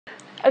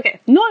Okay,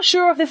 not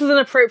sure if this is an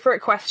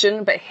appropriate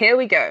question, but here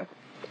we go.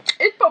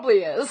 It probably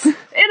is.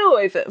 It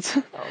always is.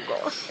 Oh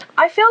gosh.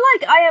 I feel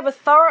like I have a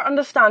thorough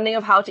understanding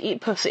of how to eat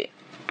pussy.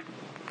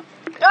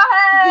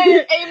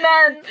 Hey,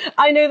 amen.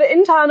 I know the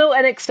internal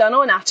and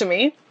external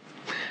anatomy,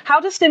 how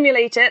to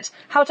stimulate it,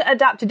 how to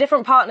adapt to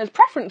different partners'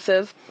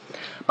 preferences,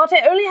 but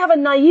I only have a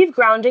naive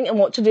grounding in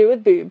what to do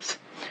with boobs.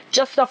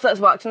 Just stuff that's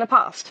worked in the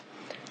past.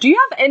 Do you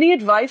have any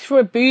advice from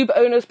a boob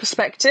owner's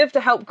perspective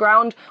to help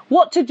ground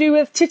what to do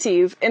with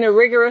titties in a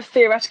rigorous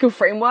theoretical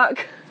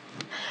framework?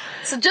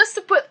 So just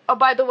to put... Oh,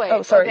 by the way...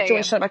 Oh, sorry. Okay, Do you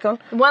want to shut it back on?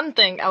 One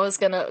thing I was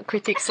gonna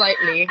critique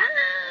slightly.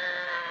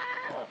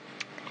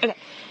 Okay.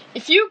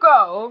 If you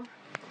go...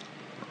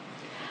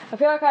 I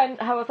feel like I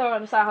have a thorough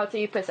understanding how to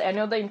eat pussy. I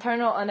know the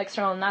internal and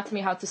external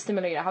anatomy, how to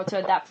stimulate it, how to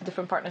adapt to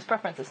different partners'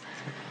 preferences.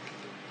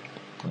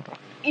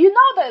 You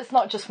know that it's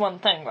not just one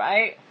thing,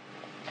 right?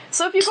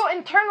 So if you go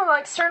internal and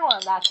external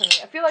anatomy,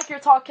 I feel like you're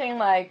talking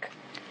like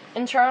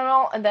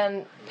internal and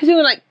then... You're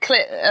doing like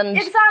clit and,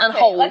 exactly. and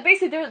hole. Like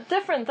basically there's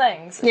different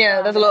things.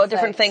 Yeah, there's a lot of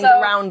different things so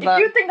around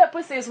that. If you think that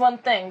pussy is one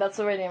thing, that's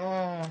already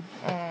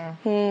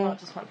not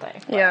just one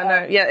thing. But, Yeah,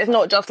 no, yeah, it's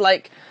not just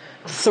like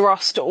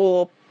thrust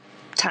or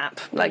tap.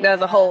 Like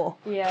there's a whole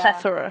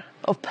plethora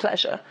of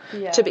pleasure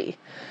to be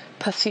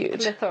pursued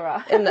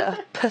Plethora. in the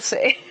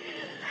pussy.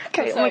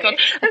 Okay, oh my god,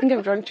 I think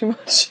I've drunk too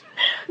much.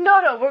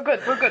 No, we're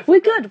good.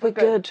 We're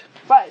good.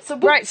 Right, so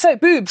boobs. Right, so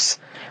boobs.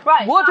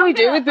 Right, What do we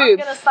do with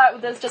boobs? I'm gonna start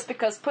with this just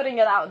because putting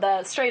it out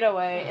there straight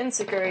away,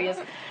 insecurities.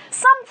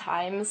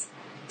 Sometimes,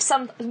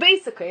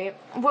 basically,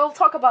 we'll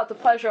talk about the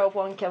pleasure of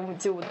one can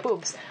do with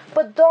boobs,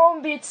 but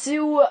don't be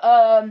too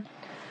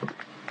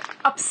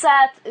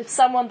upset if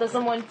someone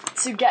doesn't want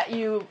to get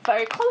you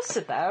very close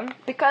to them,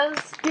 because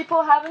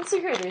people have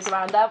insecurities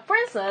around that. For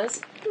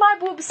instance, my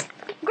boobs,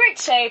 great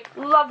shape,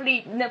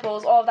 lovely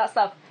nipples, all of that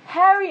stuff.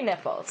 Hairy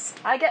nipples.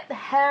 I get the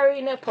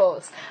hairy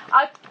nipples.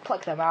 I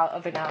pluck them out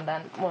every now and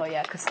then. Well,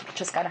 yeah, because you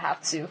just kind of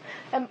have to.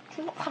 And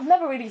I've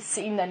never really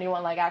seen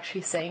anyone like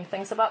actually saying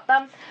things about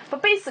them.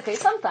 But basically,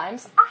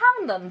 sometimes I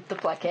haven't done the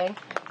plucking,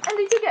 and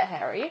they do get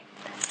hairy, and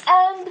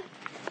I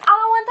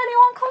don't want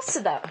anyone close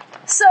to them.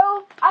 So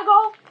I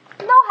go,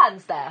 no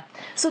hands there.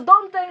 So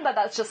don't think that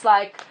that's just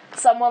like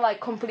someone like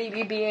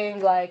completely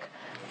being like,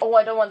 oh,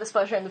 I don't want this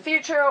pleasure in the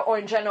future, or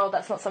in general,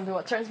 that's not something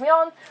that turns me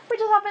on. We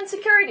just have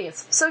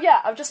insecurities. So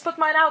yeah, I've just put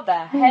mine out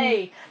there.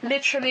 Hey,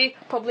 literally,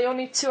 probably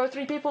only 2 or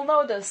 3 people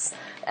know this,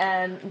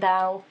 and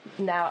now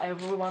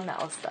everyone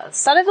else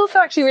does. That is also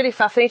actually really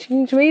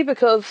fascinating to me,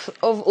 because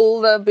of all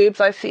the boobs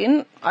I've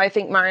seen, I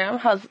think Mariam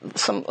has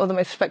some of the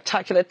most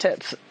spectacular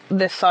tits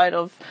this side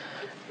of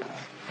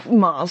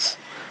Mars.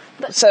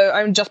 So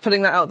I'm just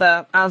putting that out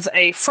there as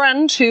a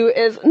friend who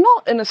is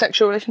not in a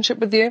sexual relationship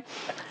with you.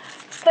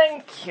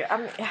 Thank you. I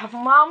mean,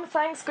 mom,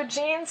 thanks, good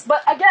genes.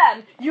 But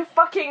again, you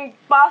fucking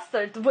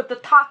bastard with the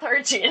tatar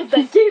genes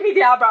that gave me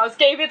the eyebrows,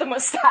 gave me the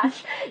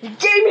mustache, you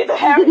gave me the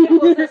hairy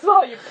nipples as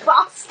well, you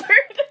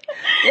bastard.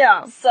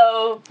 Yeah.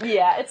 So,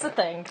 yeah, it's a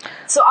thing.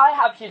 So I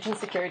have huge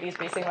insecurities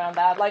basing around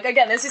that. Like,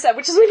 again, as you said,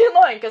 which is really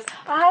annoying, because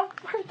I have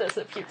heard this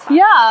a few times.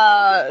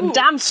 Yeah,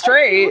 damn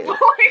straight.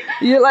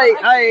 You're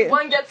like,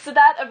 one gets to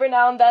that every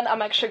now and then.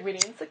 I'm actually really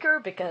insecure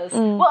because,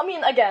 well, I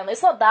mean, again,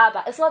 it's not that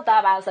bad. It's not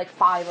that bad as like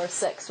 5 or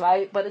 6,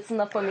 right? But it's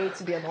enough for me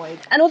to be annoyed.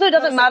 And also, it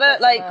doesn't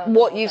matter, like,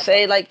 what you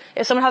say. Like,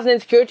 if someone has an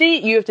insecurity,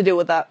 you have to deal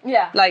with that.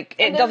 Yeah. Like,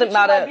 it doesn't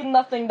matter. Might be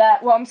nothing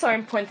that... Well, I'm sorry,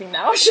 I'm pointing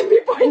now. I shouldn't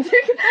be pointing.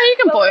 You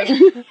can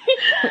point.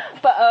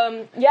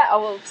 But, yeah, I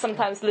will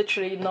sometimes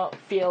literally not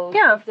feel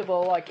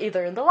comfortable, like,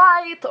 either in the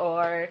light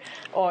or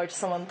just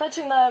someone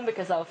touching them,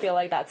 because I'll feel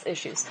like that's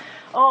issues.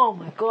 Oh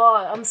my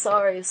god, I'm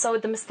sorry. So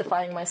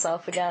demystifying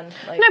myself again.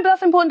 Like, no, but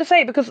that's important to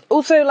say, because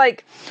also,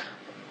 like,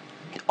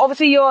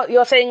 obviously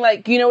you're saying,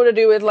 like, you know what to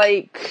do with,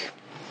 like,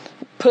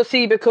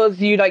 pussy because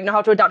you like know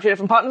how to adapt to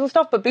different partners and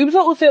stuff, but boobs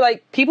are also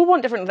like people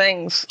want different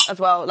things as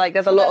well. Like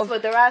there's a lot of... That's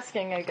what they're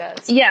asking, I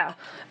guess. Yeah.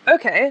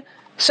 Okay.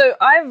 So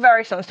I have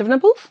very sensitive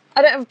nipples.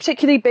 I don't have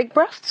particularly big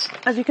breasts,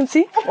 as you can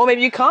see. Or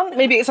maybe you can't.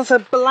 Maybe it's just a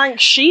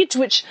blank sheet,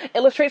 which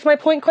illustrates my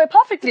point quite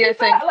perfectly, I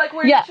think. Like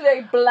we're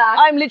literally black.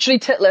 I'm literally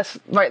titless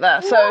right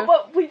there. So. No,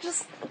 but we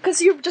just...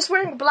 Because you're just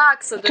wearing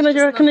black, so... Can I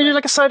do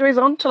like a sideways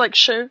on to like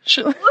show?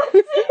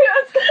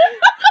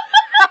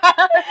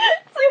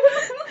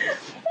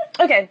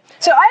 Okay,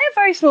 so I have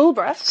very small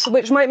breasts,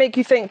 which might make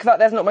you think that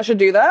there's not much to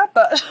do there,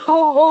 but there's a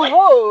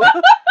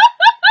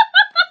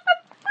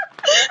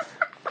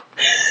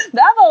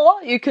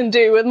lot you can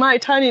do with my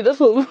tiny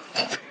little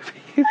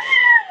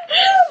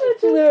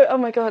No, oh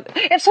my god.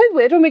 It's so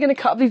weird when we're going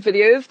to cut up these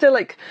videos to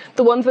like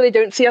the ones where they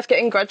don't see us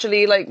getting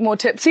gradually like more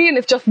tipsy and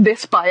it's just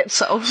this by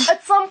itself.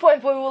 At some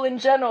point we will in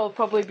general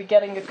probably be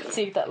getting a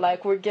critique that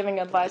like we're giving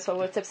advice while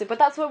we're tipsy, but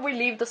that's where we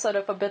leave the sort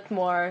of a bit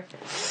more...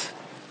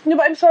 No,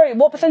 but I'm sorry,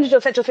 what percentage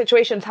of sexual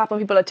situations happen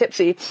when people are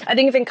tipsy? I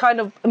think it's kind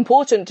of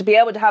important to be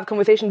able to have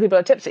conversations when people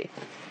are tipsy.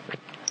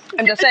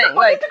 I'm just saying,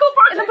 like... It's a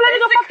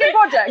political fucking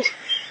project!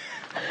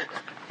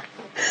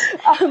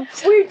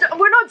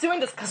 We're not doing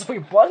this because we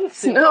want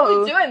to. No.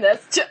 We're doing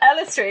this to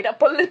illustrate a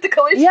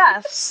political issue.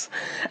 Yes.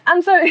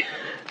 And so,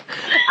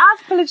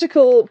 as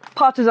political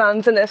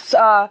partisans in this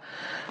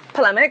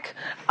polemic,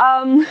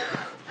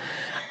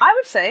 I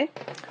would say,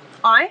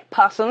 I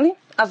personally,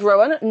 as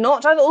Rowan,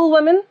 not as all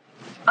women,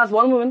 as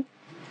one woman,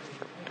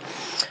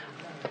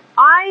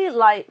 I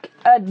like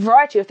a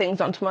variety of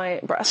things onto my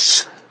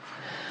breasts.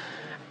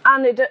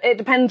 And it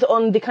depends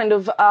on the kind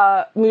of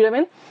mood I'm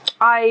in.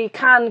 I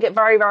can get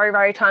very, very,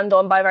 very turned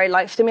on by very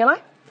light stimuli,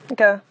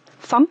 like a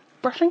thumb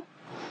brushing.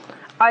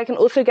 I can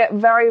also get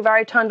very,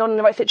 very turned on in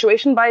the right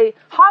situation by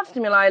hard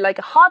stimuli, like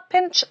a hard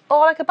pinch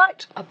or like a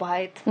bite. A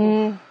bite.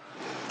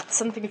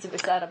 Something to be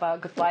said about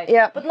a good bite.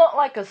 Yeah. But not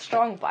like a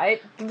strong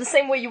bite. The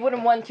same way you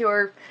wouldn't want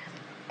your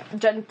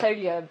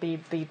genitalia be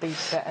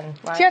bitten,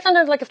 right? See, I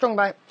sometimes like a strong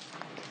bite.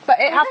 But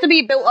it has to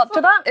be built up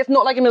to that. It's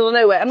not like in the middle of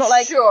nowhere. I'm not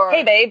like,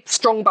 hey babe,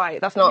 strong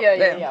bite. That's not...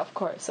 Yeah, of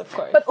course.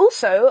 But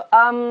also,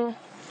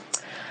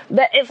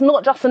 it's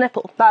not just the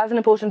nipple. That is an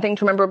important thing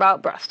to remember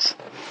about breasts.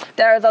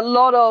 There is a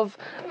lot of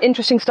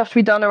interesting stuff to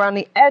be done around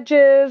the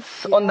edges,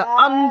 on the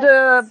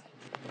under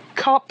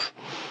cup.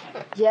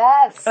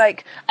 Yes.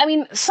 Like, I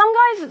mean, some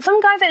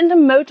guys are into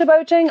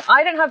motorboating.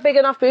 I don't have big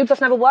enough boobs.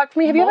 That's never worked for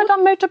me. Have you ever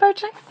done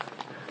motorboating?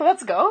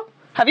 Let's go.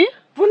 Have you?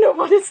 Well, no,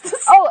 what is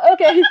this? Oh,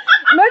 okay.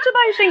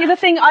 Motorboating is a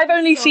thing I've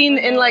only seen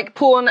in like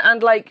porn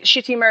and like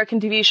shitty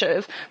American TV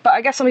shows, but I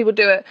guess some people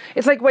do it.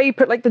 It's like where you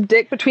put like the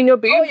dick between your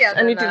boobs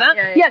and you do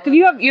that. Yeah, because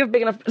you have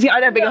big enough. See,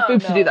 I don't have big enough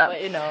boobs to do that.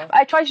 But, you know.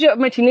 I tried to do it with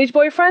my teenage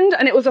boyfriend,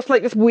 and it was just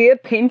like this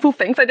weird, painful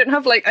thing. So I don't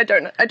have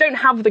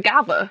the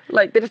gather.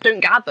 Like they just don't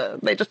gather.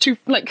 They just too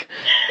like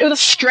it was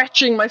just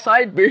stretching my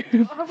side boob.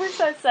 I wish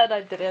I said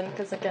I didn't,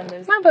 because again,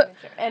 there's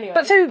anyway.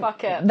 But so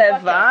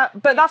there's that.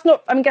 But that's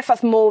not. I guess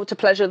that's more to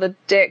pleasure the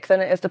dick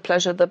than it is to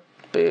pleasure the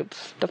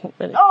boobs. Doesn't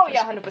really. Oh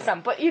yeah,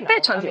 100%. But you know,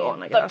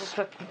 I guess.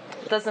 But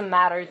doesn't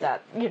matter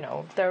that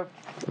they're.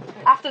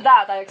 After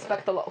that, I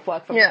expect a lot of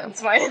work from them.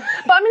 It's fine.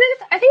 But I mean,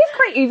 I think it's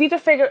quite easy to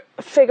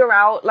figure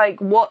out like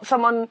what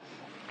someone.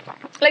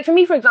 Like for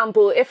me, for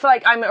example, if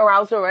like I'm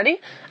aroused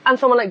already and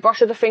someone like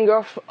brushes a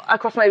finger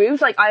across my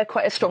boobs, like I have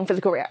quite a strong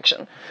physical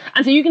reaction,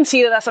 and so you can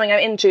see that that's something I'm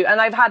into.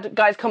 And I've had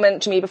guys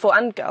comment to me before,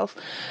 and girls,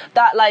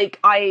 that like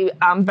I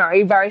am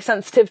very, very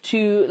sensitive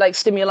to like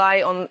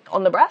stimuli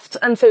on the breast,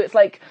 and so it's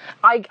like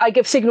I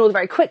give signals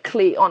very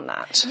quickly on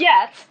that.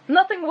 Yet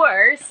nothing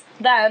worse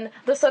than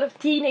the sort of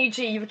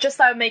teenager you've just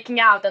started making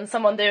out and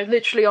someone they're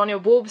literally on your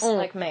boobs,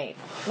 like mate,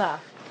 nah.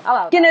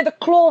 You know, the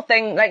claw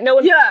thing, like no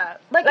one... Yeah.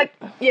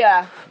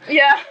 Yeah.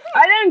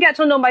 I don't get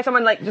turned on by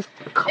someone, like, just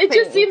cupping. It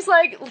just seems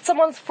like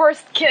someone's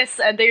first kiss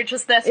and they're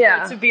just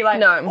desperate to be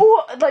like,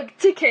 oh, like,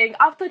 ticking,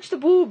 I've touched the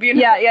boob, you know?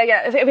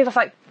 Yeah. If it's just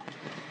like...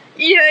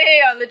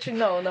 Yeah, literally,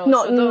 no.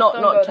 Not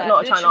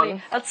a turn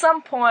on. At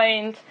some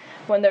point,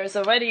 when there's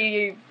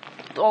already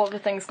all the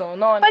things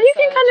going on... But you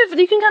can kind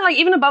of, like,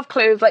 even above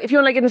clothes, like, if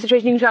you're, like, in a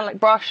situation, you can kind of,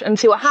 like, brush and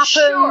see what happens.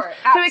 Sure,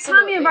 absolutely. So it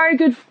can be a very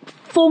good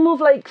form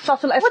of like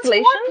subtle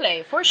escalation. It's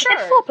foreplay, for sure.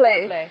 It's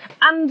foreplay.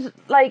 And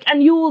like,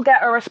 and you will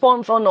get a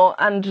response or not,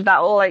 and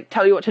that will like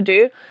tell you what to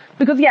do.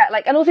 Because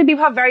and also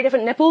people have very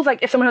different nipples.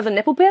 Like if someone has a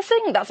nipple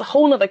piercing, that's a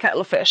whole other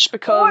kettle of fish.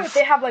 Because or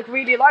they have like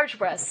really large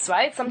breasts,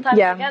 right? Sometimes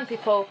again,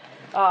 people.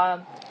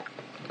 Again,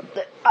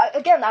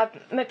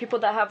 I've met people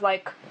that have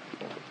like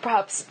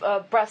perhaps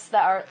breasts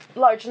that are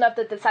large enough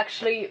that it's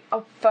actually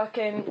a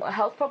fucking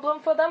health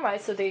problem for them,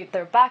 right? So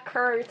their back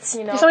hurts,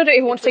 you know. Some don't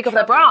even want to take off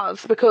their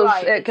bras because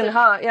it can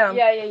hurt,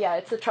 Yeah.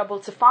 It's a trouble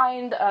to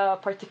find a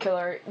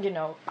particular,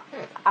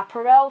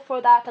 apparel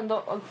for that and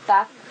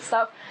that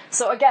stuff.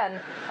 So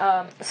again,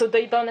 so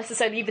they don't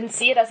necessarily even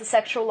see it as a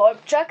sexual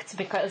object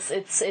because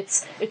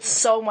it's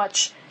so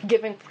much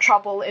giving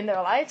trouble in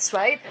their lives,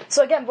 right?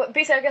 So again,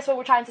 basically, I guess what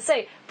we're trying to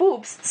say,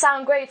 boobs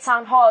sound great,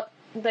 sound hot,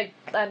 like,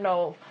 I don't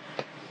know,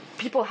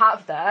 people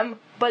have them,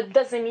 but it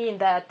doesn't mean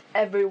that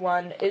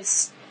everyone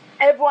has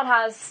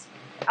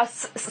a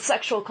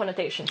sexual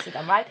connotation to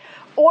them, right?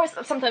 Or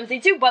sometimes they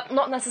do, but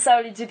not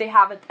necessarily do they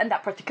have it in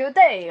that particular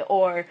day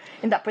or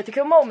in that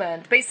particular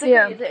moment. Basically,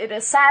 it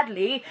is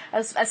sadly,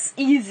 as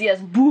easy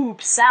as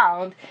boobs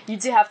sound, you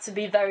do have to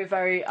be very,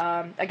 very,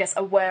 I guess,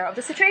 aware of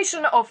the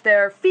situation, of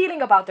their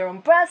feeling about their own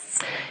breasts,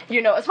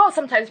 as well.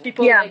 Sometimes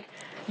people,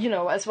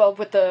 as well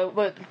with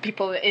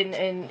people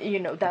in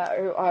that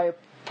are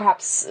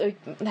perhaps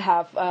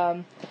have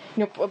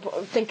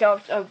think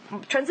of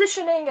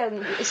transitioning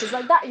and issues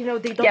like that.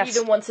 They don't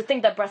even want to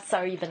think that breasts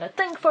are even a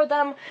thing for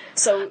them.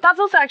 So that's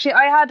also actually,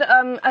 I had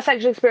a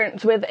sexual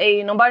experience with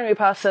a non-binary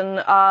person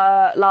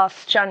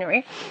last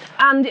January,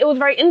 and it was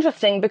very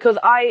interesting because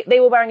they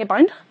were wearing a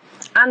bind,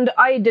 and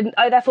I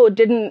therefore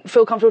didn't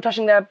feel comfortable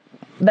touching their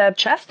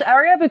chest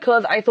area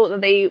because I thought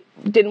that they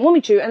didn't want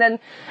me to, and then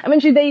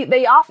eventually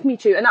they asked me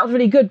to, and that was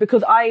really good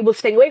because I was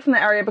staying away from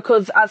that area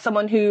because as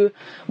someone who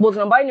was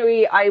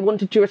non-binary, I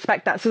wanted to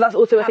respect that. So that's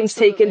also a thing to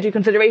take into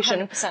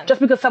consideration. 100%.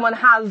 Just because someone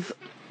has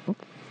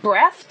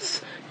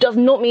breasts does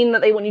not mean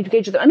that they want you to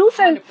engage with them. And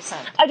also, 100%.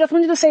 I just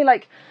wanted to say,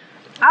 like,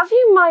 as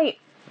you might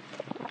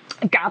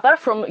gather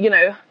from,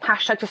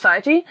 #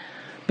 society,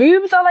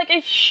 boobs are like a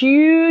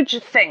huge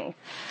thing.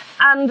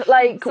 And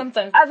like,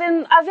 Sometimes.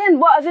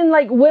 as in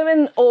like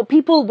women or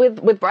people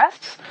with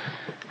breasts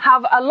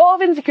have a lot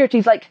of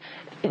insecurities. Like,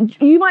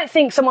 you might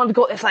think someone's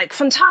got this like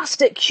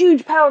fantastic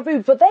huge pair of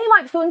boobs, but they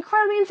might feel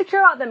incredibly insecure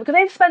about them because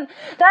they've spent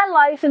their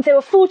life since they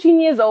were 14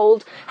 years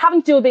old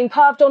having to deal with being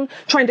perved on,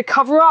 trying to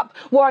cover up,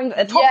 worrying that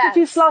their tops are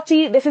too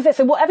slutty. This is it.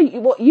 So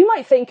what you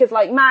might think is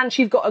like, man,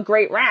 she's got a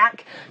great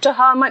rack, to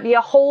her might be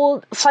a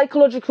whole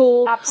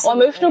psychological or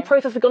emotional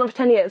process that's gone on for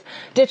 10 years.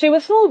 Ditto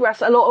with small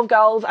breasts. A lot of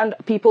girls and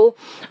people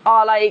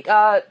are like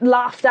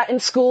laughed at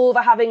in school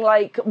for having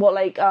like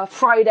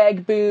fried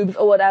egg boobs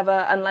or whatever,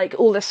 and like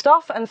all this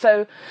stuff. And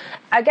so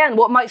again,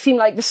 what might seem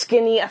like the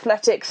skinny,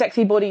 athletic,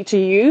 sexy body to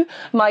you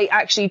might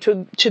actually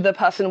to the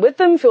person with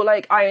them feel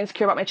like, I'm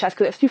insecure about my chest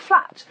because it's too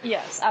flat.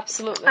 Yes,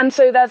 absolutely. And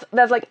so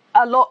there's like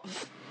a lot.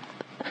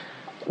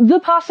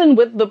 The person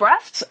with the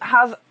breasts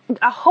has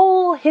a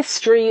whole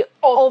history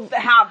of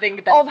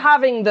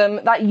having them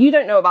that you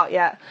don't know about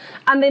yet,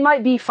 and they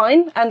might be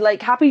fine and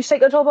like happy to take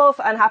their top off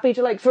and happy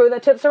to like throw their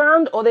tits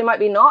around, or they might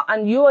be not,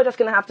 and you are just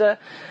going to have to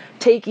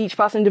take each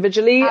person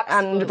individually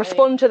and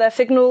respond to their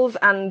signals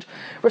and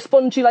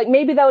respond to, like,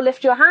 maybe they'll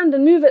lift your hand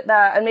and move it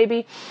there, and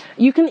maybe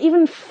you can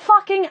even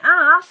fucking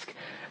ask,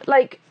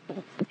 like,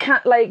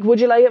 would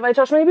you like if I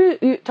touch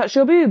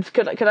your boobs?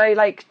 Could I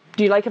like,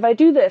 do you like if I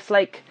do this?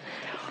 Like,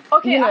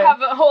 okay, I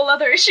have a whole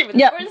other issue with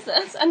this, for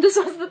instance, and this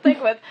was the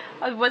thing with,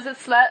 was it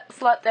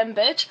slut and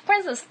bitch? For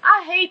instance,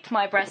 I hate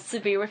my breasts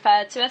to be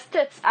referred to as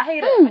tits. I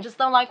hate it. I just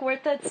don't like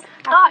word tits.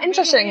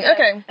 Interesting. Really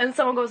okay. And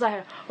someone goes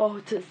like, oh,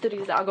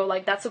 titties. I'll go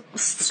like, that's a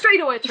straight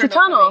away It's a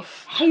turn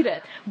off. Hate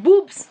it.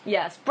 Boobs,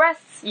 yes.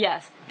 Breasts,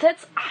 yes.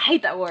 Tits, I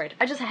hate that word.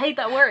 I just hate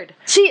that word.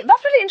 See,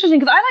 that's really interesting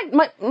because I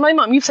like my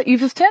mum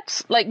uses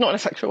tits, like not in a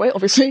sexual way,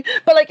 obviously,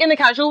 but like in a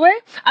casual way,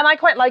 and I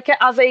quite like it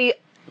as a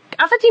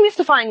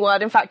demystifying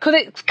word, in fact, because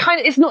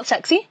it's not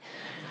sexy,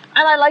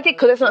 and I like it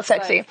because it's not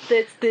sexy.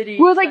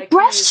 Whereas like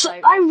breasts,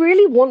 I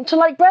really want to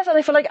like breasts, and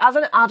I feel like as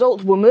an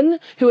adult woman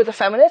who is a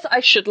feminist,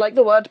 I should like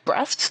the word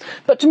breasts,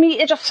 but to me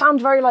it just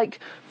sounds very like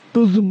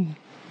bosom,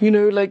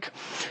 like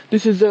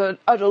this is an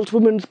adult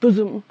woman's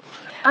bosom.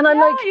 And I'm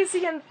like,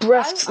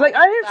 breasts. I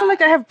don't feel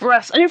like I have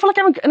breasts. I don't feel like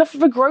I'm enough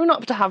of a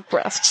grown-up to have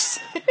breasts.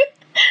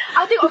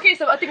 I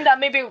think that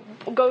maybe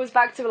goes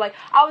back to, like,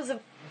 I was a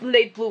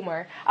late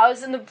bloomer. I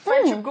was in the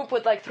friendship group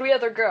with, like, 3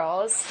 other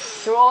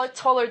girls. They were all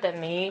taller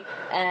than me,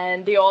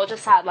 and they all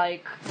just had,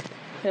 like,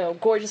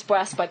 gorgeous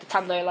breasts by the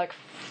time they were, like,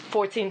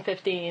 14,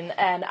 15,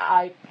 and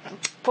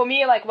for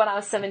me, like, when I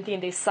was 17,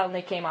 they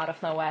suddenly came out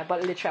of nowhere,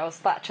 but literally I was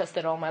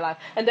flat-chested all my life.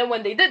 And then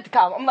when they did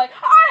come, I'm like,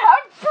 I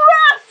have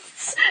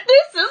breasts!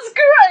 This is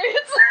great!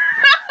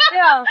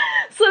 Yeah.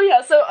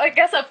 So I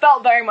guess I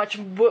felt very much,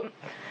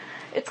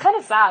 it's kind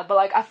of sad, but,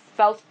 like, I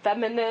felt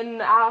feminine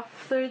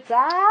after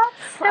that.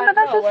 Yeah, but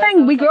that's the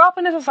thing, we grew up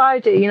in a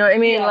society, you know what I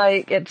mean? Yes.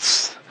 Like,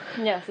 it's...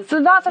 Yes,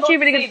 so that's actually a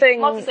really good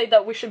thing. Not to say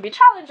that we should be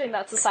challenging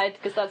that society,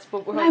 because that's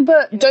what we're... No,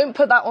 but don't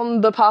put that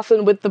on the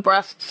person with the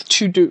breasts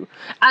to do.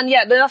 And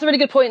yeah, that's a really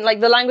good point.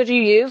 Like, the language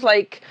you use,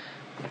 like,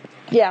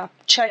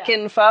 check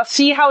in first.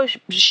 See how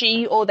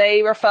she or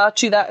they refer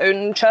to their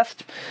own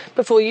chest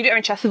before you do. I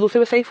mean, chest is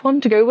also a safe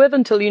one to go with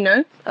until you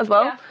know as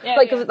well.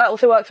 Because that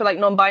also works for, like,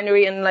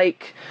 non-binary and,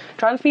 like,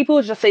 trans people.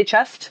 Just say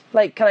chest.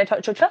 Like, can I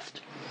touch your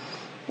chest?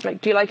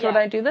 Like, do you like it when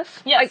I do this?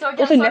 Yeah, like, so again,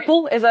 also,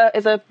 nipple is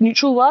a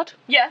neutral word.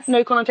 Yes.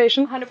 No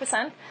connotation.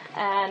 100%.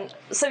 And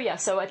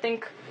so I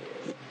think,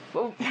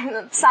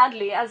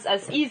 sadly,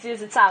 as easy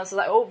as it sounds,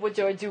 like, oh, what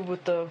do I do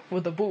with the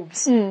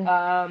boobs?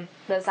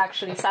 There's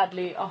actually,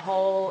 sadly, a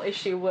whole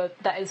issue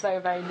that is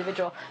very, very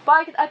individual.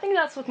 But I think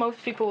that's what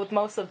most people with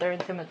most of their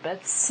intimate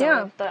bits.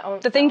 So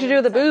the thing to do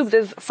with the boobs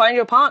is find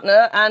your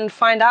partner and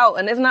find out.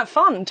 And isn't that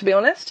fun, to be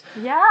honest?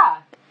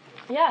 Yeah.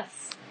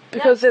 Yes.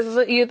 Because there's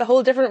the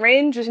whole different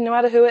range, no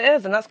matter who it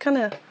is, and that's kind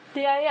of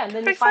and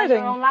then you find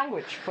your own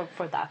language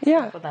for that.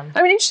 For them.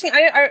 I mean, interesting.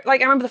 I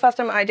remember the first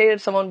time I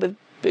dated someone with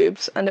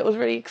boobs, and it was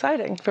really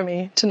exciting for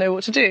me to know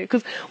what to do,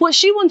 because what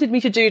she wanted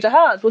me to do to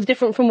hers was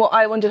different from what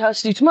I wanted her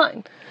to do to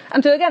mine,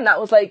 and so again, that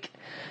was like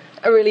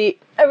a really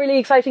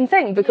exciting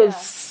thing,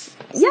 because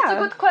it's a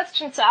good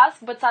question to ask,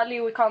 but sadly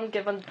we can't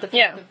give a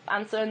definitive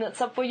answer, and it's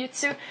up for you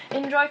to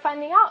enjoy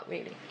finding out,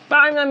 really. But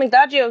I'm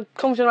glad you're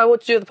confident about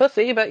what to do with the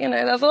pussy, but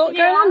there's a lot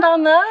going on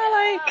down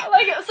there,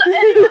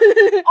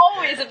 so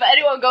always if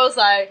anyone goes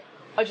like,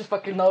 I just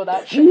fucking know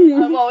that shit,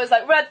 I'm always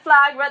like, red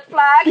flag.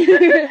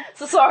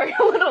 So sorry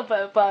a little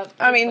bit, but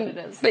I mean, what it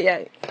is. But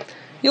yeah,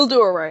 you'll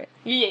do alright.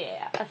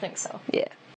 Yeah, I think so. Yeah.